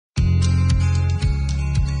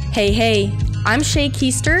Hey, I'm Shaye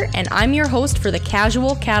Keister, and I'm your host for the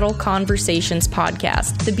Casual Cattle Conversations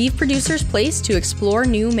podcast, the beef producer's place to explore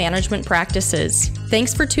new management practices.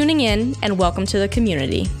 Thanks for tuning in, and welcome to the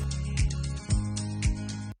community.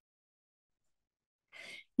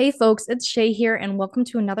 Hey folks, it's Shaye here, and welcome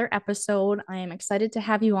to another episode. I am excited to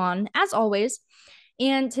have you on, as always.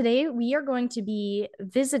 And today we are going to be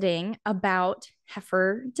visiting about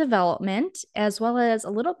heifer development, as well as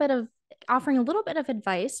offering a little bit of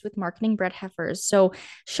advice with marketing bred heifers. So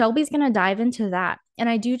Shelby's going to dive into that. And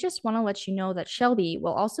I do just want to let you know that Shelby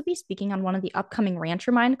will also be speaking on one of the upcoming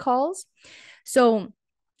Rancher Mind calls. So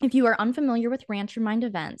if you are unfamiliar with Rancher Mind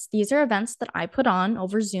events, these are events that I put on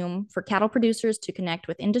over Zoom for cattle producers to connect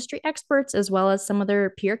with industry experts, as well as some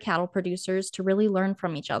other peer cattle producers to really learn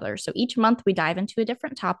from each other. So each month we dive into a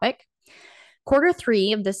different topic. Quarter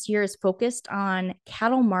 3 of this year is focused on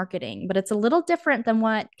cattle marketing, but it's a little different than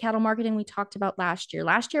what cattle marketing we talked about last year.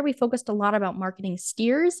 Last year, we focused a lot about marketing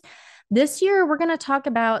steers. This year, we're going to talk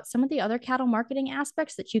about some of the other cattle marketing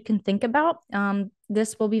aspects that you can think about.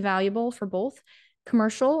 This will be valuable for both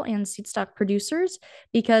commercial and seed stock producers,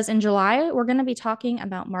 because in July, we're going to be talking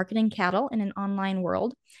about marketing cattle in an online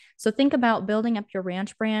world. So think about building up your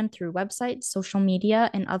ranch brand through websites, social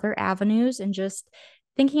media, and other avenues, and just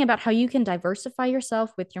thinking about how you can diversify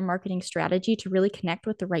yourself with your marketing strategy to really connect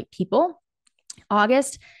with the right people.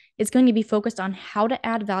 August is going to be focused on how to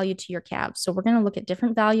add value to your calves. So we're going to look at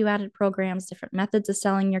different value-added programs, different methods of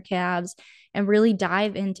selling your calves, and really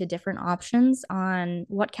dive into different options on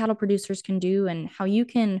what cattle producers can do and how you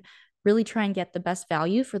can really try and get the best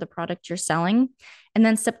value for the product you're selling. And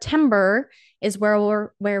then September is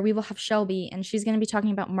where we will have Shelby, and she's going to be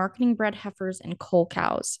talking about marketing bred heifers and cull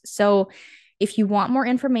cows. So if you want more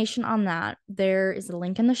information on that, there is a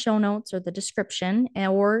link in the show notes or the description,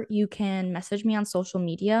 or you can message me on social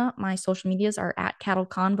media. My social medias are at Cattle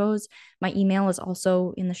Convos. My email is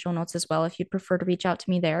also in the show notes as well if you'd prefer to reach out to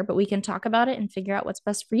me there, but we can talk about it and figure out what's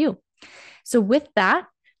best for you. So with that,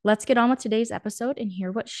 let's get on with today's episode and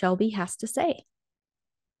hear what Shelby has to say.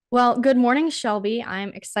 Well, good morning, Shelby.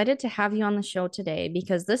 I'm excited to have you on the show today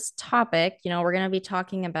because this topic, we're going to be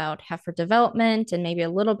talking about heifer development and maybe a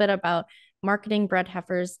little bit about marketing bred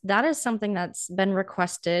heifers. That is something that's been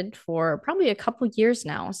requested for probably a couple years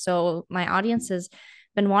now. So my audience has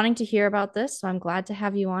been wanting to hear about this. So I'm glad to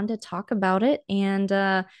have you on to talk about it,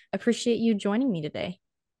 and appreciate you joining me today.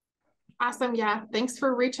 Awesome. Yeah. Thanks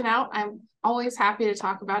for reaching out. I'm always happy to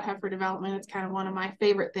talk about heifer development. It's kind of one of my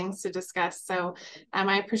favorite things to discuss. So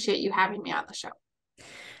I appreciate you having me on the show.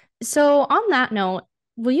 So on that note,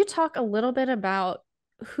 will you talk a little bit about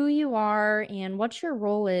who you are and what your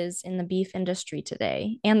role is in the beef industry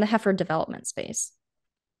today and the heifer development space?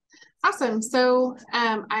 Awesome. So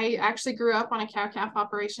I actually grew up on a cow-calf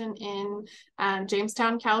operation in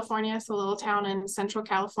Jamestown, California. It's a little town in Central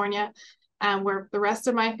California where the rest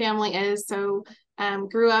of my family is. So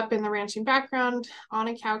grew up in the ranching background on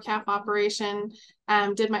a cow-calf operation,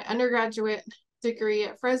 did my undergraduate degree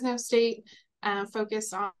at Fresno State,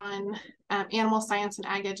 focused on animal science and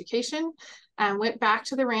ag education. Went back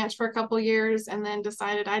to the ranch for a couple years and then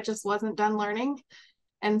decided I just wasn't done learning.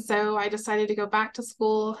 And so I decided to go back to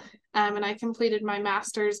school, and I completed my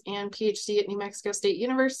master's and PhD at New Mexico State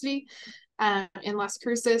University in Las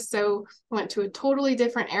Cruces. So went to a totally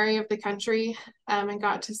different area of the country and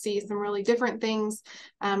got to see some really different things.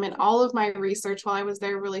 And all of my research while I was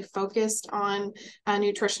there really focused on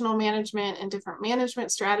nutritional management and different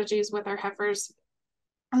management strategies with our heifers.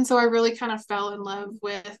 And so I really kind of fell in love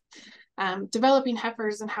with developing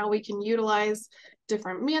heifers and how we can utilize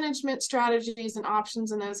different management strategies and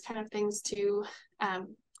options and those kind of things to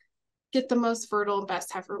get the most fertile and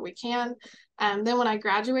best heifer we can. Then when I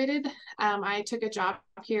graduated, I took a job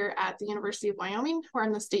here at the University of Wyoming, where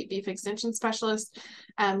I'm the state beef extension specialist.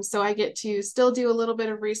 So I get to still do a little bit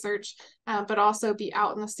of research, but also be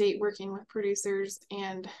out in the state working with producers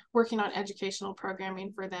and working on educational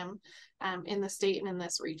programming for them in the state and in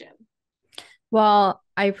this region. Well,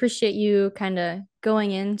 I appreciate you kind of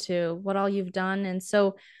going into what all you've done. And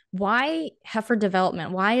so why heifer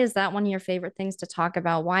development? Why is that one of your favorite things to talk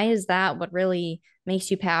about? Why is that what really makes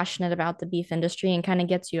you passionate about the beef industry and kind of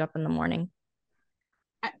gets you up in the morning?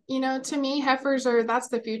 To me, heifers that's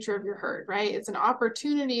the future of your herd, right? It's an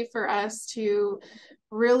opportunity for us to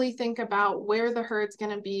really think about where the herd's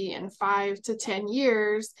going to be in 5 to 10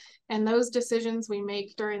 years. And those decisions we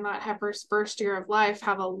make during that heifer's first year of life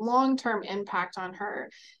have a long-term impact on her.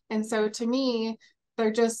 And so to me,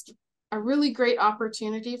 they're just a really great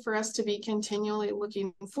opportunity for us to be continually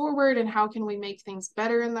looking forward and how can we make things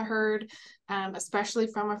better in the herd, especially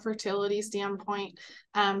from a fertility standpoint.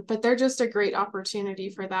 But they're just a great opportunity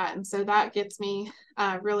for that. And so that gets me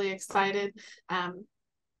really excited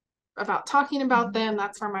about talking about them.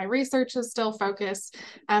 That's where my research is still focused.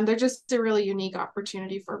 They're just a really unique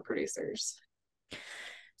opportunity for producers.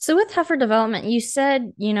 So with heifer development, you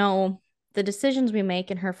said, the decisions we make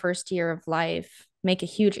in her first year of life make a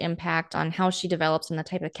huge impact on how she develops and the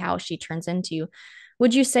type of cow she turns into.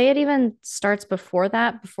 Would you say it even starts before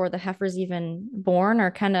that, before the heifer's even born,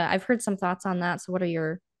 or kind of, I've heard some thoughts on that. So what are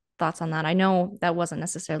your thoughts on that? I know that wasn't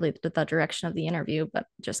necessarily the direction of the interview, but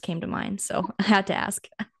just came to mind. So I had to ask.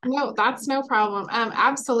 No, that's no problem.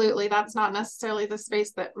 Absolutely. That's not necessarily the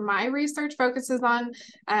space that my research focuses on.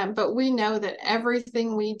 But we know that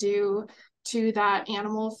everything we do to that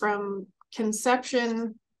animal from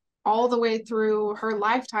conception all the way through her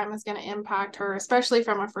lifetime is going to impact her, especially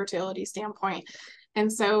from a fertility standpoint.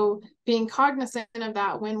 And so being cognizant of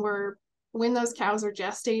that when those cows are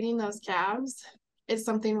gestating those calves is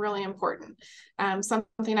something really important.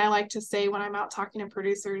 Something I like to say when I'm out talking to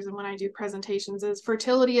producers and when I do presentations is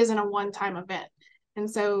fertility isn't a one-time event. And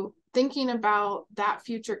so thinking about that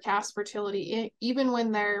future calf's fertility, even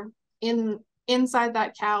when they're inside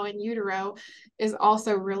that cow in utero, is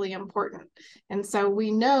also really important. And so we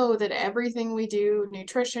know that everything we do,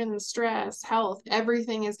 nutrition, stress, health,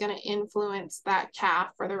 everything is going to influence that calf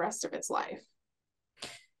for the rest of its life.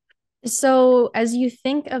 So as you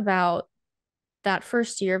think about that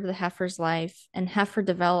first year of the heifer's life and heifer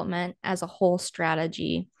development as a whole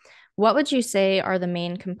strategy, what would you say are the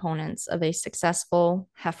main components of a successful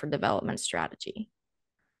heifer development strategy?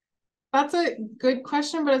 That's a good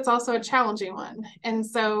question, but it's also a challenging one. And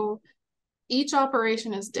so each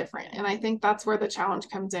operation is different. And I think that's where the challenge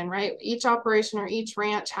comes in, right? Each operation or each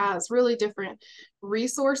ranch has really different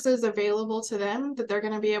resources available to them that they're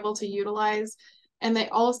going to be able to utilize. And they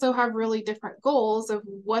also have really different goals of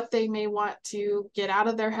what they may want to get out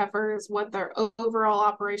of their heifers, what their overall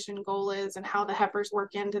operation goal is, and how the heifers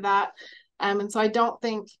work into that. And so I don't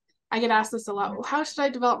think I get asked this a lot. Well, how should I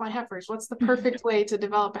develop my heifers? What's the perfect way to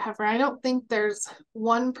develop a heifer? I don't think there's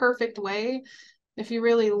one perfect way. If you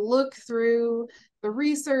really look through the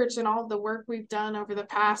research and all the work we've done over the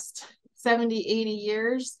past 70, 80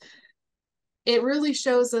 years, it really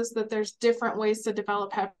shows us that there's different ways to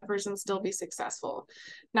develop heifers and still be successful.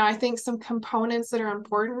 Now, I think some components that are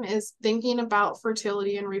important is thinking about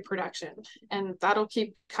fertility and reproduction, and that'll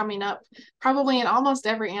keep coming up probably in almost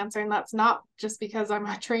every answer. And that's not just because I'm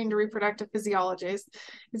a trained reproductive physiologist.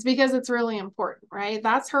 It's because it's really important, right?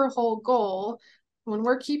 That's her whole goal. When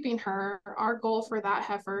we're keeping her, our goal for that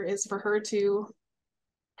heifer is for her to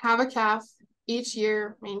have a calf each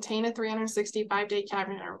year, maintain a 365-day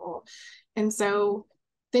calving interval. And so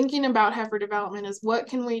thinking about heifer development is what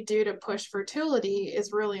can we do to push fertility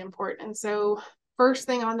is really important. And so first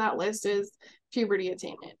thing on that list is puberty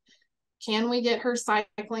attainment. Can we get her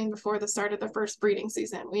cycling before the start of the first breeding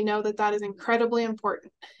season? We know that that is incredibly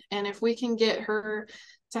important. And if we can get her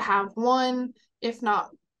to have one, if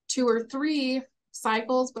not 2 or 3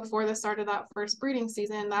 cycles before the start of that first breeding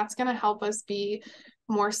season, that's going to help us be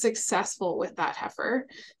more successful with that heifer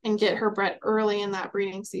and get her bred early in that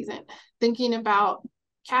breeding season. Thinking about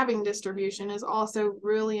calving distribution is also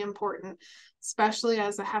really important, especially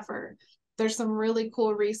as a heifer. There's some really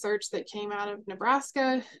cool research that came out of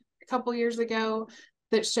Nebraska a couple years ago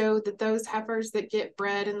that showed that those heifers that get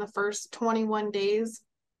bred in the first 21 days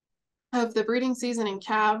of the breeding season and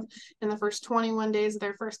calve in the first 21 days of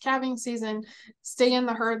their first calving season stay in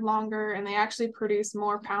the herd longer, and they actually produce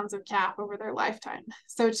more pounds of calf over their lifetime.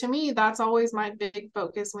 So to me, that's always my big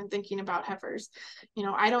focus when thinking about heifers.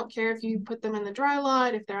 I don't care if you put them in the dry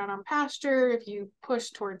lot, if they're out on pasture, if you push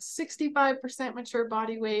towards 65% mature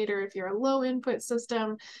body weight, or if you're a low input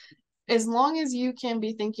system. As long as you can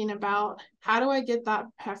be thinking about how do I get that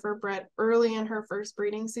heifer bred early in her first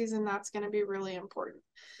breeding season, that's going to be really important.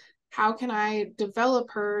 How can I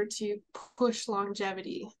develop her to push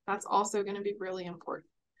longevity? That's also going to be really important.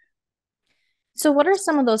 So, what are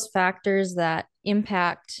some of those factors that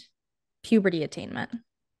impact puberty attainment?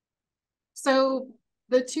 So,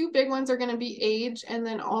 the 2 big ones are going to be age and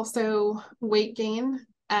then also weight gain.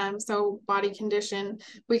 So body condition,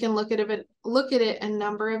 we can look at it a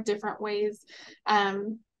number of different ways.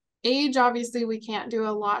 Age, obviously, we can't do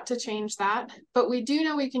a lot to change that, but we do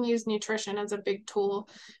know we can use nutrition as a big tool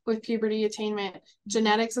with puberty attainment.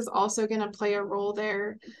 Genetics is also going to play a role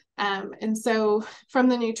there. And so from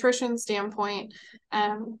the nutrition standpoint,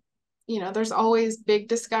 there's always big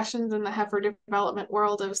discussions in the heifer development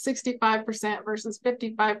world of 65% versus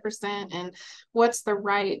 55% and what's the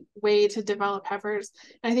right way to develop heifers.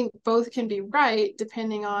 And I think both can be right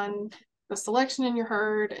depending on the selection in your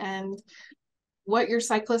herd and what your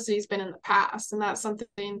cyclicity has been in the past. And that's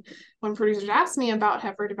something when producers ask me about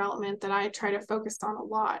heifer development that I try to focus on a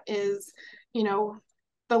lot is,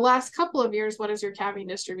 the last couple of years, what does your calving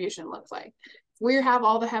distribution look like? We have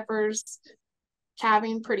all the heifers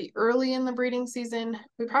calving pretty early in the breeding season,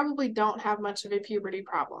 we probably don't have much of a puberty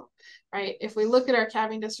problem, right? If we look at our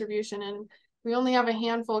calving distribution and we only have a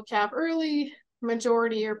handful calve early,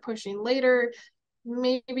 majority are pushing later,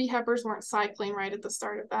 maybe heifers weren't cycling right at the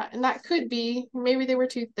start of that. And that could be, maybe they were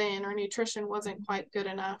too thin or nutrition wasn't quite good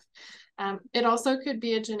enough. It also could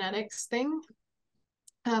be a genetics thing.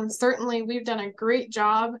 Certainly, we've done a great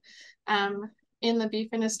job in the beef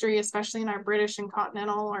industry, especially in our British and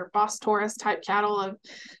Continental or Bos Taurus type cattle of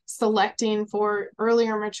selecting for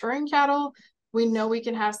earlier maturing cattle. We know we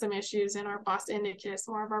can have some issues in our Bos Indicus,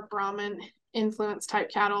 more of our Brahman influence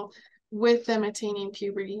type cattle with them attaining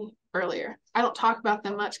puberty earlier. I don't talk about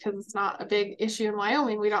them much because it's not a big issue in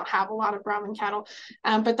Wyoming. We don't have a lot of Brahman cattle,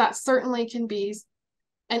 but that certainly can be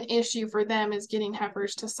an issue for them is getting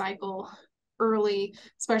heifers to cycle early,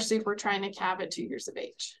 especially if we're trying to calve at 2 years of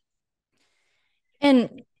age.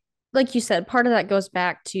 And like you said, part of that goes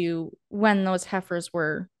back to when those heifers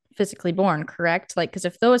were physically born, correct? Like, because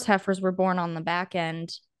if those heifers were born on the back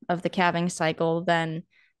end of the calving cycle, then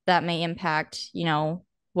that may impact,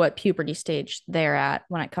 what puberty stage they're at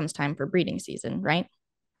when it comes time for breeding season, right?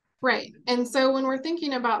 Right. And so when we're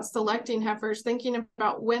thinking about selecting heifers, thinking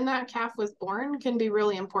about when that calf was born can be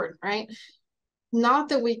really important, right? Not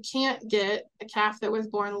that we can't get a calf that was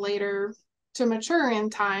born later to mature in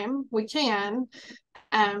time, we can,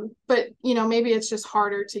 but maybe it's just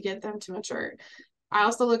harder to get them to mature. I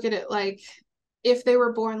also look at it like if they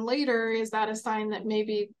were born later, is that a sign that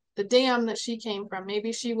maybe the dam that she came from,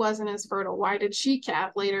 maybe she wasn't as fertile? Why did she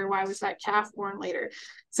calve later? Why was that calf born later?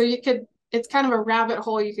 So it's kind of a rabbit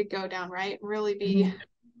hole you could go down, right? Really be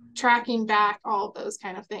tracking back all of those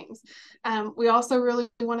kind of things. We also really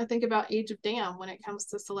want to think about age of dam when it comes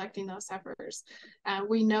to selecting those heifers.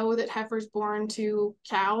 We know that heifers born to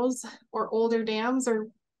cows or older dams are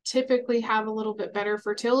typically have a little bit better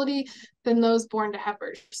fertility than those born to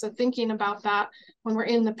heifers. So thinking about that when we're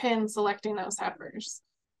in the pen selecting those heifers.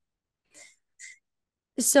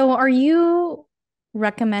 So are you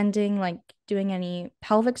recommending like doing any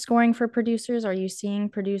pelvic scoring for producers? Are you seeing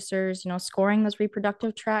producers, scoring those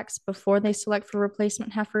reproductive tracts before they select for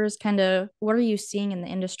replacement heifers? Kind of what are you seeing in the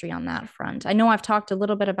industry on that front? I know I've talked a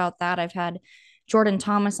little bit about that. I've had Jordan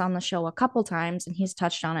Thomas on the show a couple times and he's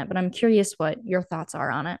touched on it, but I'm curious what your thoughts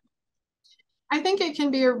are on it. I think it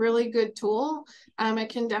can be a really good tool. It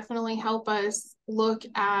can definitely help us look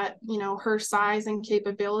at, her size and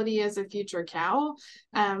capability as a future cow.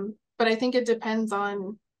 But I think it depends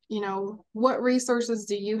on, what resources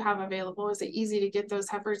do you have available? Is it easy to get those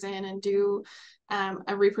heifers in and do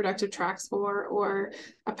a reproductive tract score or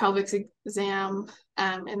a pelvic exam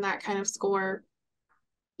and that kind of score,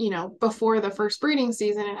 before the first breeding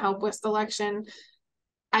season and help with selection?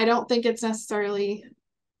 I don't think it's necessarily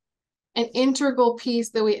an integral piece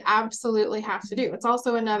that we absolutely have to do. It's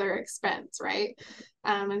also another expense, right?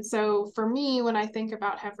 And so for me, when I think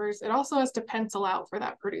about heifers, it also has to pencil out for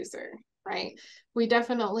that producer, right? We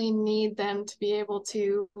definitely need them to be able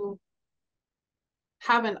to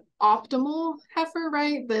have an optimal heifer,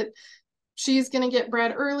 right? That she's going to get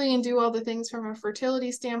bred early and do all the things from a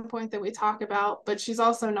fertility standpoint that we talk about, but she's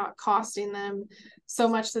also not costing them so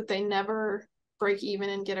much that they never break even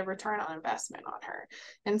and get a return on investment on her.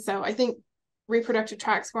 And so I think reproductive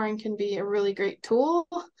tract scoring can be a really great tool.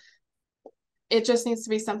 It just needs to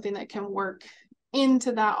be something that can work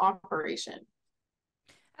into that operation.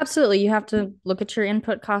 Absolutely. You have to look at your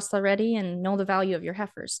input costs already and know the value of your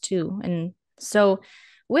heifers too. And so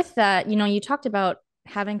with that, you talked about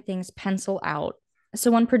having things pencil out. So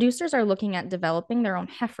when producers are looking at developing their own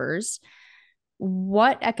heifers,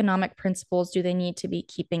 what economic principles do they need to be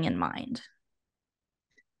keeping in mind?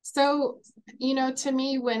 So, to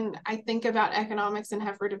me, when I think about economics and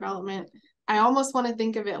heifer development, I almost want to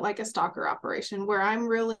think of it like a stocker operation where I'm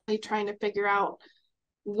really trying to figure out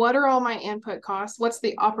what are all my input costs? What's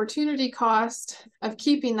the opportunity cost of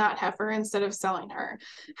keeping that heifer instead of selling her?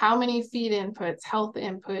 How many feed inputs, health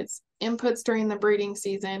inputs, inputs during the breeding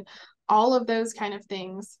season, all of those kind of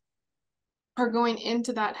things are going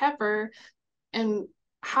into that heifer. And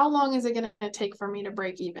how long is it going to take for me to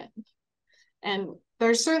break even? And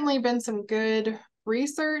there's certainly been some good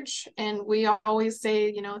research, and we always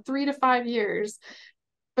say, 3 to 5 years.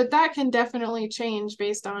 But that can definitely change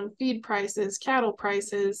based on feed prices, cattle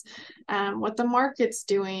prices, what the market's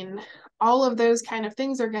doing. All of those kind of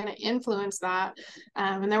things are going to influence that.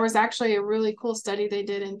 And there was actually a really cool study they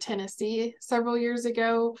did in Tennessee several years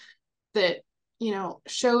ago that,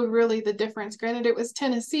 showed really the difference. Granted, it was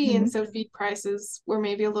Tennessee, and so feed prices were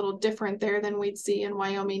maybe a little different there than we'd see in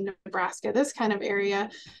Wyoming, Nebraska, this kind of area.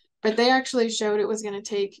 But they actually showed it was going to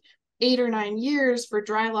take 8 or 9 years for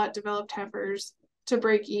dry lot developed heifers to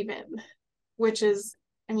break even, which is,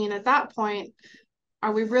 at that point,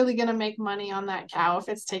 are we really going to make money on that cow if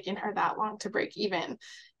it's taking her that long to break even?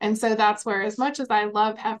 And so that's where, as much as I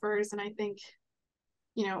love heifers, and I think,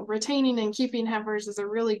 retaining and keeping heifers is a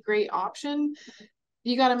really great option,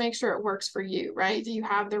 you got to make sure it works for you, right? Do you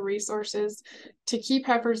have the resources to keep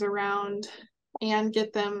heifers around and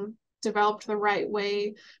get them developed the right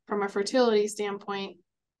way from a fertility standpoint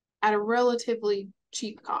at a relatively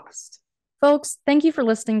cheap cost? Folks, thank you for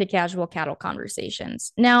listening to Casual Cattle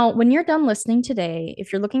Conversations. Now, when you're done listening today,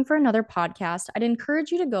 if you're looking for another podcast, I'd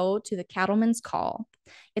encourage you to go to The Cattleman's Call.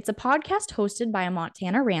 It's a podcast hosted by a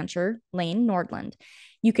Montana rancher, Lane Nordland.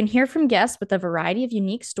 You can hear from guests with a variety of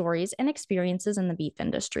unique stories and experiences in the beef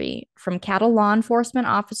industry, from cattle law enforcement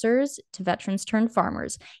officers to veterans turned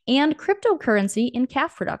farmers, and cryptocurrency in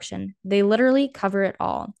calf production. They literally cover it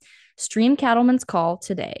all. Stream Cattleman's Call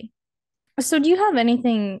today. So do you have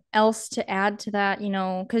anything else to add to that?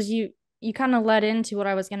 Because you kind of led into what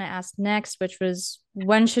I was going to ask next, which was,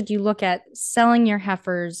 when should you look at selling your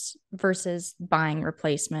heifers versus buying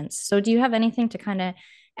replacements? So do you have anything to kind of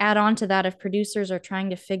add on to that if producers are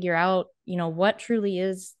trying to figure out, what truly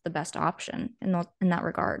is the best option in that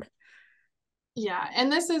regard? Yeah, and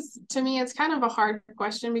this is, to me, it's kind of a hard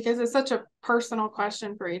question because it's such a personal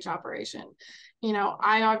question for each operation.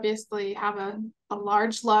 I obviously have a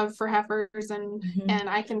large love for heifers, and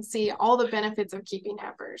I can see all the benefits of keeping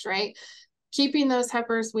heifers, right? Keeping those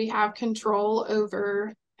heifers, we have control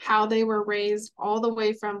over how they were raised all the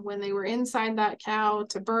way from when they were inside that cow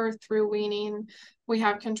to birth through weaning. We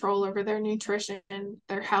have control over their nutrition,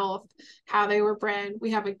 their health, how they were bred. We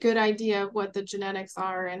have a good idea of what the genetics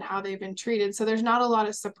are and how they've been treated. So there's not a lot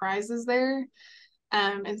of surprises there.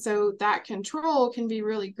 And so that control can be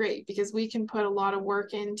really great because we can put a lot of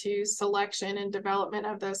work into selection and development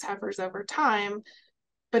of those heifers over time,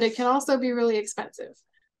 but it can also be really expensive,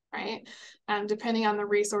 right? Depending on the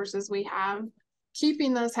resources we have,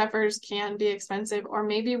 keeping those heifers can be expensive, or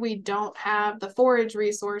maybe we don't have the forage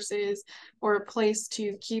resources or a place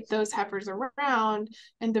to keep those heifers around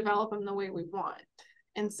and develop them the way we want.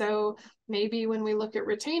 And so maybe when we look at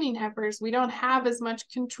retaining heifers, we don't have as much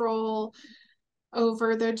control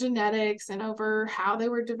over their genetics and over how they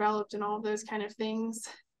were developed and all of those kind of things.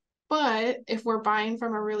 But if we're buying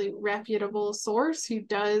from a really reputable source who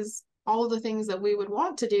does all the things that we would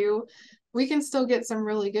want to do, we can still get some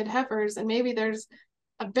really good heifers. And maybe there's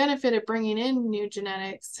a benefit of bringing in new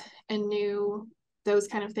genetics and new those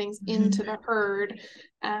kind of things into the herd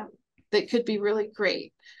that could be really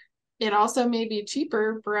great. It also may be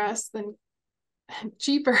cheaper for us than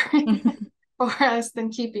keeping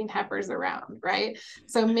heifers around, right?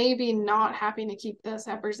 So maybe not having to keep those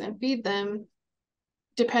heifers and feed them,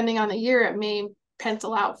 depending on the year, it may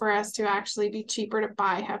pencil out for us to actually be cheaper to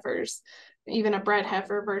buy heifers, even a bred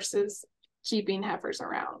heifer, versus keeping heifers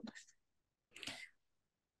around.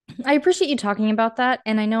 I appreciate you talking about that.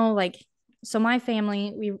 And I know, so my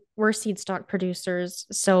family, we're seed stock producers.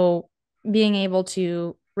 So being able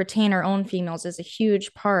to retain our own females is a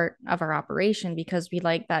huge part of our operation because we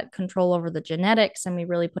like that control over the genetics, and we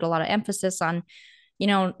really put a lot of emphasis on,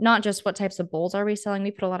 not just what types of bulls are we selling. We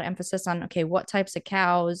put a lot of emphasis on, okay, what types of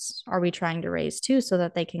cows are we trying to raise too, so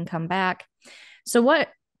that they can come back. So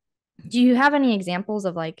do you have any examples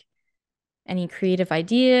of any creative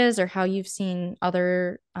ideas or how you've seen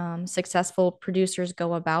other successful producers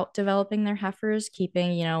go about developing their heifers,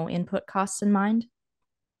 keeping, input costs in mind?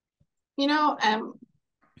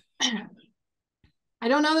 I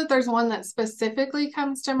don't know that there's one that specifically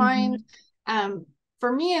comes to mind.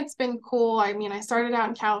 For me, it's been cool. I started out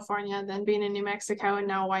in California, then being in New Mexico, and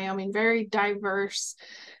now Wyoming, very diverse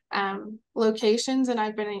locations. And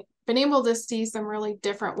I've been able to see some really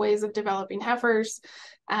different ways of developing heifers,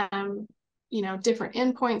 different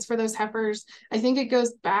endpoints for those heifers. I think it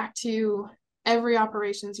goes back to every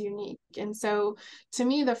operation's unique. And so to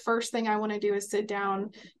me, the first thing I want to do is sit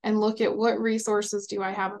down and look at what resources do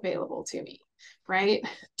I have available to me, right?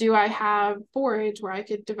 Do I have forage where I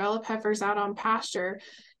could develop heifers out on pasture?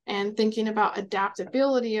 And thinking about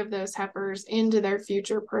adaptability of those heifers into their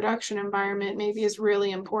future production environment maybe is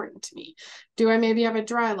really important to me. Do I maybe have a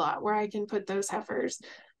dry lot where I can put those heifers?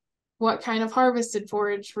 what kind of harvested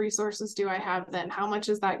forage resources do I have then? How much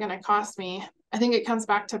is that going to cost me? I think it comes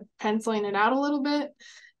back to penciling it out a little bit.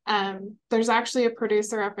 There's actually a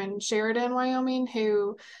producer up in Sheridan, Wyoming,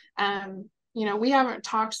 who, we haven't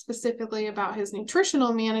talked specifically about his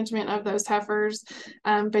nutritional management of those heifers,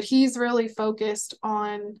 but he's really focused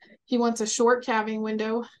on, he wants a short calving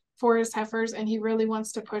window for his heifers, and he really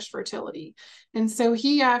wants to push fertility. And so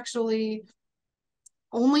he actually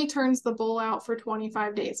only turns the bull out for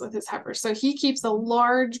 25 days with his heifers. So he keeps a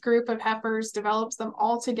large group of heifers, develops them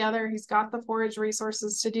all together. He's got the forage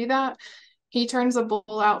resources to do that. He turns a bull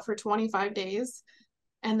out for 25 days.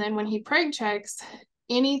 And then when he preg checks,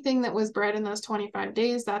 anything that was bred in those 25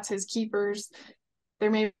 days, that's his keepers. There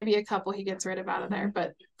may be a couple he gets rid of out of there,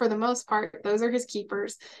 but for the most part, those are his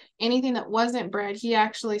keepers. Anything that wasn't bred, he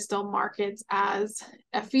actually still markets as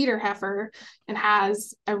a feeder heifer and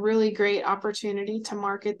has a really great opportunity to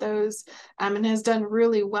market those, and has done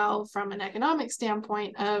really well from an economic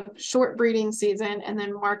standpoint of short breeding season and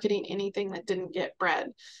then marketing anything that didn't get bred.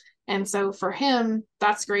 And so for him,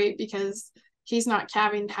 that's great because he's not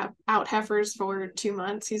calving out heifers for 2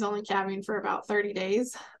 months. He's only calving for about 30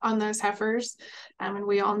 days on those heifers. And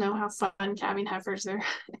we all know how fun calving heifers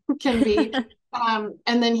can be.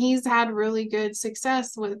 And then he's had really good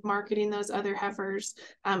success with marketing those other heifers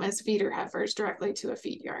as feeder heifers directly to a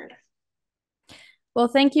feed yard. Well,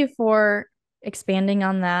 thank you for expanding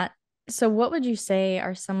on that. So what would you say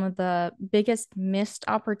are some of the biggest missed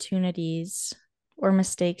opportunities or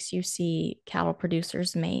mistakes you see cattle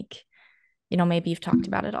producers make? Maybe you've talked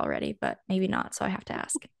about it already, but maybe not. So I have to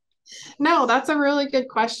ask. No, that's a really good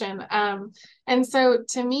question. And so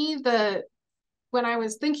to me, when I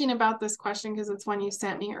was thinking about this question, because it's one you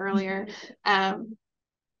sent me earlier,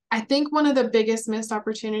 I think one of the biggest missed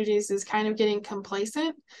opportunities is kind of getting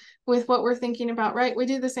complacent with what we're thinking about, right? We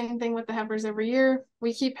do the same thing with the heifers every year.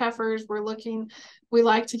 We keep heifers. We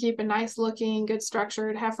like to keep a nice looking, good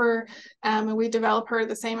structured heifer. And we develop her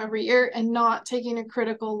the same every year, and not taking a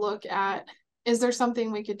critical look at, is there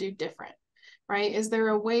something we could do different, right? Is there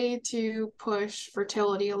a way to push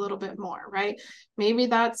fertility a little bit more, right? Maybe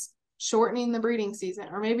that's shortening the breeding season,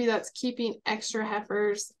 or maybe that's keeping extra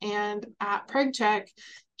heifers and at preg check,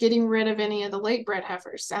 getting rid of any of the late bred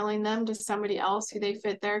heifers, selling them to somebody else who they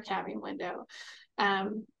fit their calving window.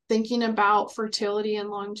 Thinking about fertility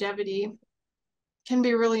and longevity can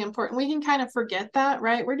be really important. We can kind of forget that,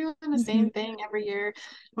 right? We're doing the same thing every year.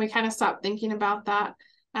 We kind of stop thinking about that.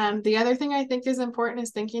 The other thing I think is important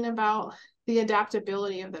is thinking about the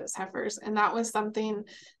adaptability of those heifers. And that was something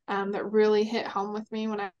that really hit home with me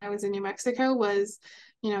when I was in New Mexico was,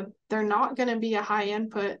 they're not going to be a high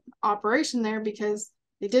input operation there because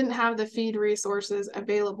they didn't have the feed resources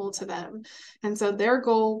available to them. And so their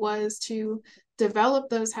goal was to develop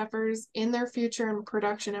those heifers in their future and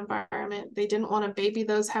production environment. They didn't want to baby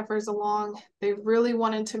those heifers along. They really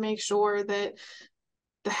wanted to make sure that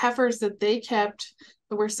the heifers that they kept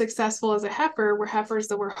that were successful as a heifer were heifers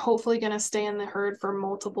that were hopefully going to stay in the herd for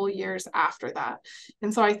multiple years after that.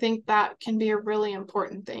 And so I think that can be a really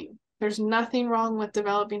important thing. There's nothing wrong with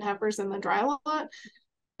developing heifers in the dry lot,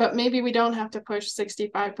 but maybe we don't have to push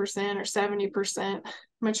 65% or 70%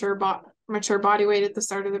 mature body weight at the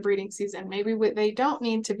start of the breeding season. Maybe they don't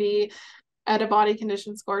need to be at a body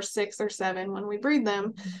condition score 6 or 7 when we breed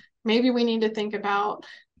them. Maybe we need to think about,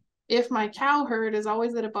 if my cow herd is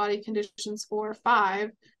always at a body condition score 5,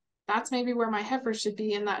 that's maybe where my heifer should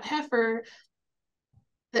be. And that heifer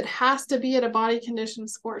that has to be at a body condition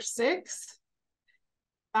score 6,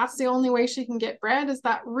 that's the only way she can get bred. Is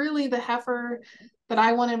that really the heifer that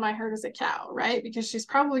I want in my herd as a cow, right? Because she's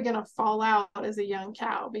probably going to fall out as a young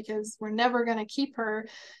cow because we're never going to keep her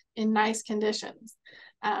in nice conditions.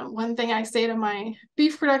 One thing I say to my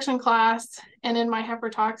beef production class and in my heifer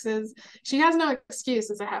talks is she has no excuse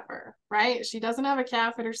as a heifer, right? She doesn't have a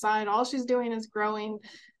calf at her side. All she's doing is growing.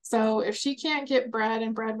 So if she can't get bred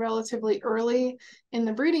and bred relatively early in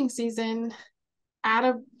the breeding season at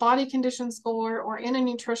a body condition score or in a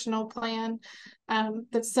nutritional plan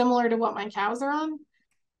that's similar to what my cows are on,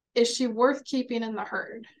 is she worth keeping in the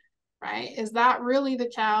herd, right? Is that really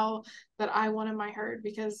the cow that I want in my herd?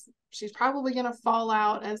 Because she's probably going to fall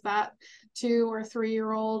out as that 2 or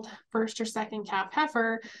 3-year-old first or second calf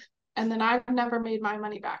heifer, and then I've never made my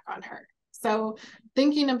money back on her. So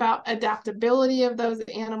thinking about adaptability of those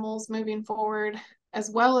animals moving forward, as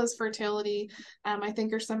well as fertility, I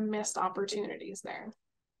think are some missed opportunities there.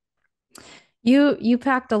 You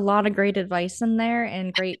packed a lot of great advice in there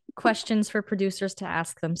and great questions for producers to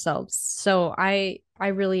ask themselves. So I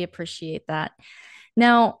really appreciate that.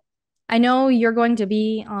 Now, I know you're going to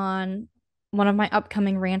be on one of my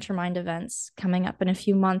upcoming Rancher Mind events coming up in a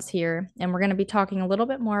few months here. And we're going to be talking a little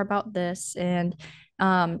bit more about this and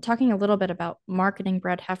talking a little bit about marketing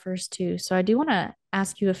bred heifers too. So I do want to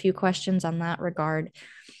ask you a few questions on that regard.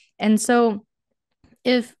 And so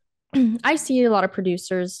if I see a lot of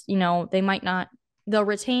producers, they might not, they'll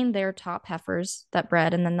retain their top heifers that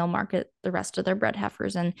bred and then they'll market the rest of their bred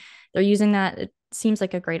heifers. And they're using that. It seems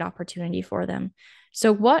like a great opportunity for them.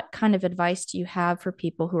 So, what kind of advice do you have for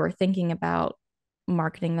people who are thinking about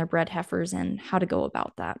marketing their bred heifers and how to go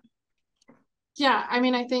about that? Yeah, I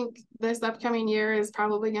mean, I think this upcoming year is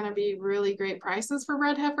probably going to be really great prices for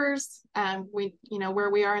bred heifers. Where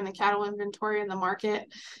we are in the cattle inventory in the market,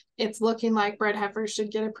 it's looking like bred heifers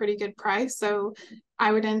should get a pretty good price. So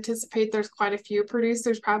I would anticipate there's quite a few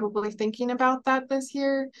producers probably thinking about that this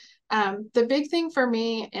year. The big thing for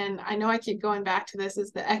me, and I know I keep going back to this,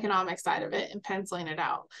 is the economic side of it and penciling it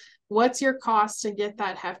out. What's your cost to get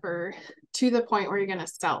that heifer to the point where you're going to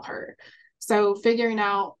sell her? So figuring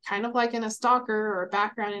out, kind of like in a stalker or a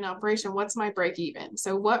backgrounding operation, what's my break even?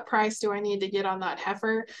 So what price do I need to get on that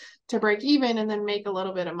heifer to break even and then make a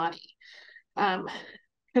little bit of money?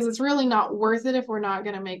 Because it's really not worth it if we're not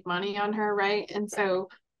going to make money on her, right? And so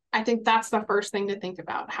I think that's the first thing to think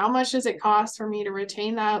about. How much does it cost for me to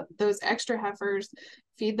retain those extra heifers,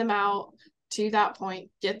 feed them out to that point,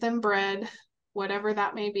 get them bred, whatever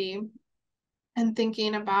that may be, and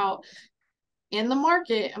thinking about, in the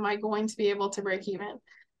market, am I going to be able to break even?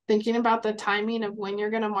 Thinking about the timing of when you're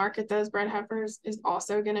going to market those bred heifers is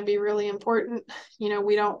also going to be really important.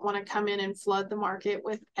 We don't want to come in and flood the market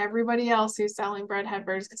with everybody else who's selling bred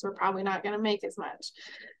heifers because we're probably not going to make as much.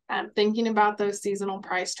 Thinking about those seasonal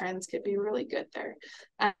price trends could be really good there.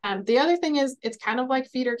 The other thing is, it's kind of like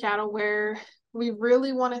feeder cattle, where we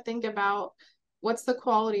really want to think about what's the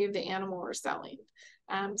quality of the animal we're selling.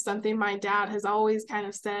 Something my dad has always kind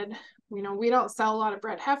of said, we don't sell a lot of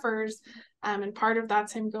bred heifers. And part of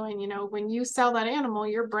that's him going, when you sell that animal,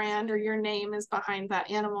 your brand or your name is behind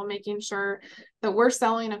that animal, making sure that we're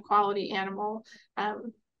selling a quality animal.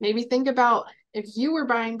 Maybe think about, if you were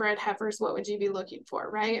buying bred heifers, what would you be looking for,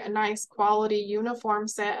 right? A nice quality uniform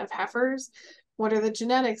set of heifers. What are the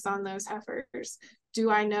genetics on those heifers? Do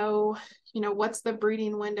I know, what's the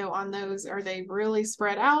breeding window on those? Are they really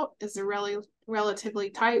spread out? Is it really relatively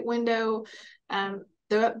tight window?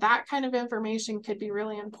 That kind of information could be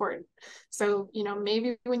really important. So,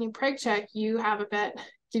 maybe when you preg check, you have a vet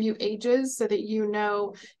give you ages so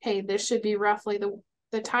that hey, this should be roughly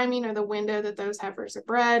the timing or the window that those heifers are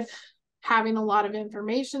bred, having a lot of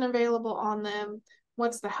information available on them.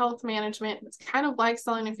 What's the health management? It's kind of like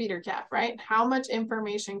selling a feeder calf, right? How much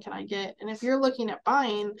information can I get? And if you're looking at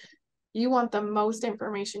buying, you want the most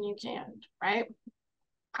information you can, right?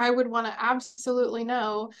 I would want to absolutely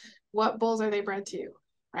know, what bulls are they bred to,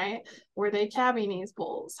 right? Were they calving these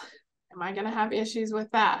bulls? Am I going to have issues with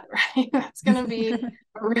that, right? That's going to be a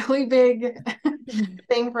really big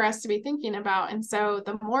thing for us to be thinking about. And so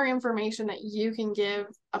the more information that you can give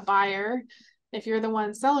a buyer, if you're the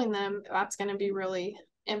one selling them, that's going to be really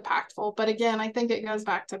impactful. But again, I think it goes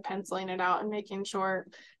back to penciling it out and making sure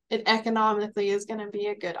it economically is going to be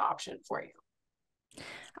a good option for you.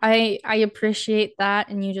 I appreciate that,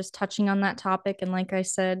 and you just touching on that topic. And like I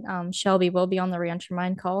said, Shelby will be on the Rancher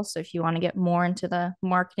Mind call. So if you want to get more into the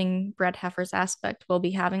marketing bred heifers aspect, we'll be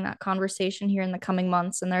having that conversation here in the coming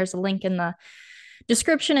months. And there's a link in the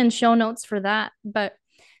description and show notes for that. But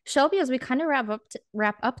Shelby, as we kind of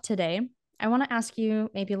wrap up today, I want to ask you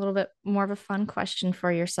maybe a little bit more of a fun question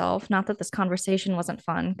for yourself. Not that this conversation wasn't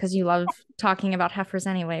fun, because you love talking about heifers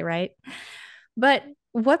anyway, right? But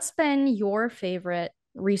what's been your favorite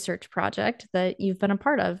research project that you've been a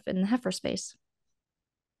part of in the heifer space?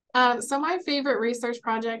 So my favorite research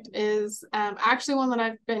project is actually one that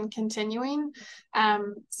I've been continuing.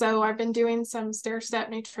 So I've been doing some stair-step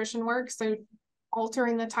nutrition work, so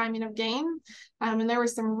altering the timing of gain. And there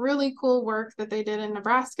was some really cool work that they did in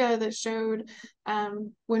Nebraska that showed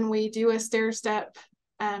when we do a stair-step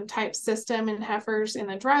type system in heifers in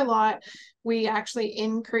the dry lot, we actually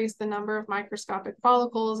increase the number of microscopic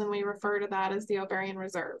follicles, and we refer to that as the ovarian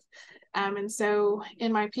reserve. And so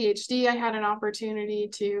in my PhD, I had an opportunity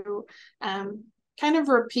to kind of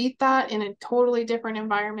repeat that in a totally different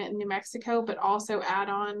environment in New Mexico, but also add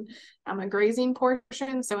on a grazing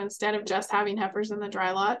portion. So instead of just having heifers in the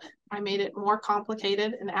dry lot, I made it more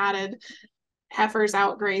complicated and added heifers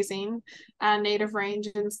out grazing native range.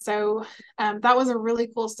 And so that was a really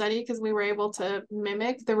cool study, because we were able to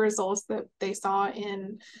mimic the results that they saw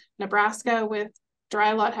in Nebraska with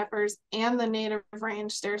dry lot heifers and the native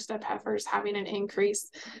range stair step heifers having an increase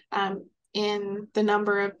in the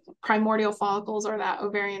number of primordial follicles or that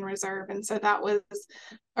ovarian reserve. And so that was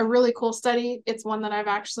a really cool study. It's one that I've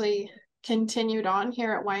actually continued on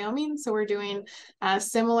here at Wyoming. So we're doing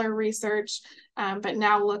similar research, but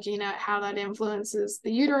now looking at how that influences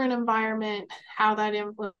the uterine environment, how that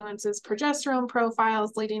influences progesterone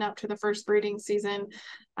profiles leading up to the first breeding season.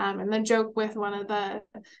 And the joke with one of the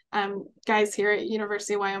guys here at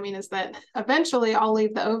University of Wyoming is that eventually I'll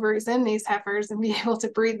leave the ovaries in these heifers and be able to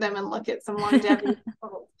breed them and look at some longevity.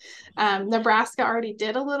 Nebraska already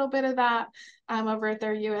did a little bit of that over at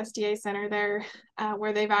their USDA center there,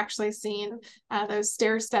 where they've actually seen those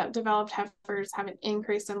stair-step developed heifers have an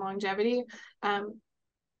increase in longevity.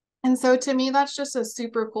 And so to me, that's just a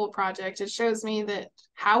super cool project. It shows me that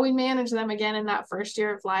how we manage them again in that first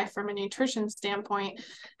year of life from a nutrition standpoint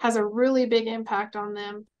has a really big impact on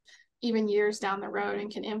them even years down the road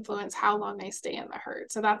and can influence how long they stay in the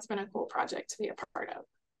herd. So that's been a cool project to be a part of.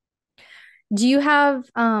 Do you have,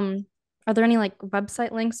 are there any like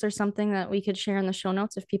website links or something that we could share in the show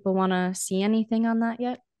notes if people want to see anything on that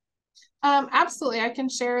yet? Absolutely. I can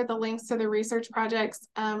share the links to the research projects.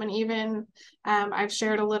 And even I've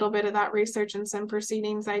shared a little bit of that research and some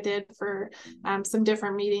proceedings I did for some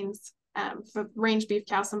different meetings for range beef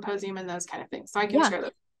cow symposium and those kind of things. So I can share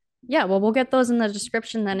those. Yeah, well, we'll get those in the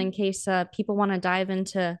description then in case people want to dive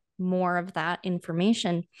into more of that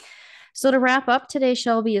information. So to wrap up today,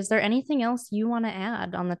 Shelby, is there anything else you want to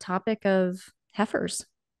add on the topic of heifers?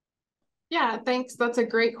 Yeah, thanks. That's a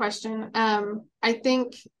great question. I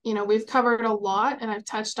think, we've covered a lot and I've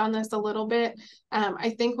touched on this a little bit.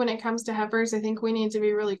 I think when it comes to heifers, I think we need to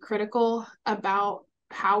be really critical about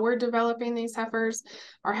how we're developing these heifers.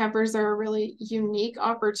 Our heifers are a really unique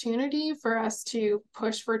opportunity for us to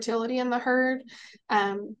push fertility in the herd.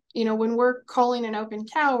 When we're culling an open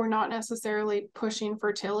cow, we're not necessarily pushing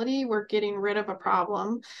fertility, we're getting rid of a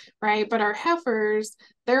problem, right? But our heifers,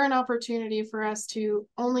 they're an opportunity for us to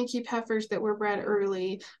only keep heifers that were bred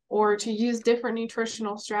early or to use different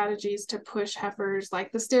nutritional strategies to push heifers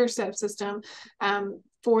like the stair-step system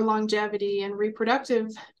for longevity and reproductive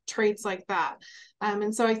traits like that.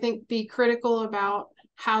 And so I think be critical about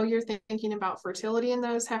how you're thinking about fertility in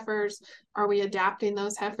those heifers. Are we adapting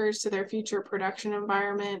those heifers to their future production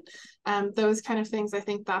environment? Those kind of things, I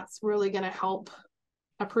think that's really going to help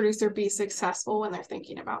a producer be successful when they're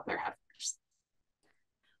thinking about their heifers.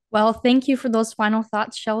 Well, thank you for those final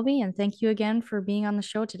thoughts, Shelby, and thank you again for being on the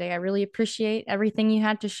show today. I really appreciate everything you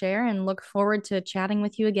had to share and look forward to chatting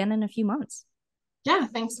with you again in a few months. Yeah,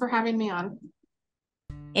 thanks for having me on.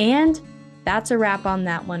 And that's a wrap on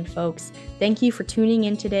that one, folks. Thank you for tuning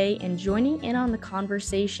in today and joining in on the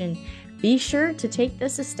conversation. Be sure to take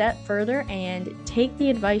this a step further and take the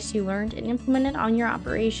advice you learned and implement it on your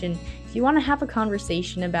operation. If you want to have a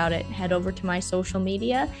conversation about it, head over to my social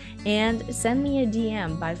media and send me a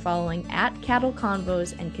DM by following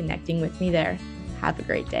 @CattleConvos and connecting with me there. Have a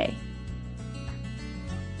great day.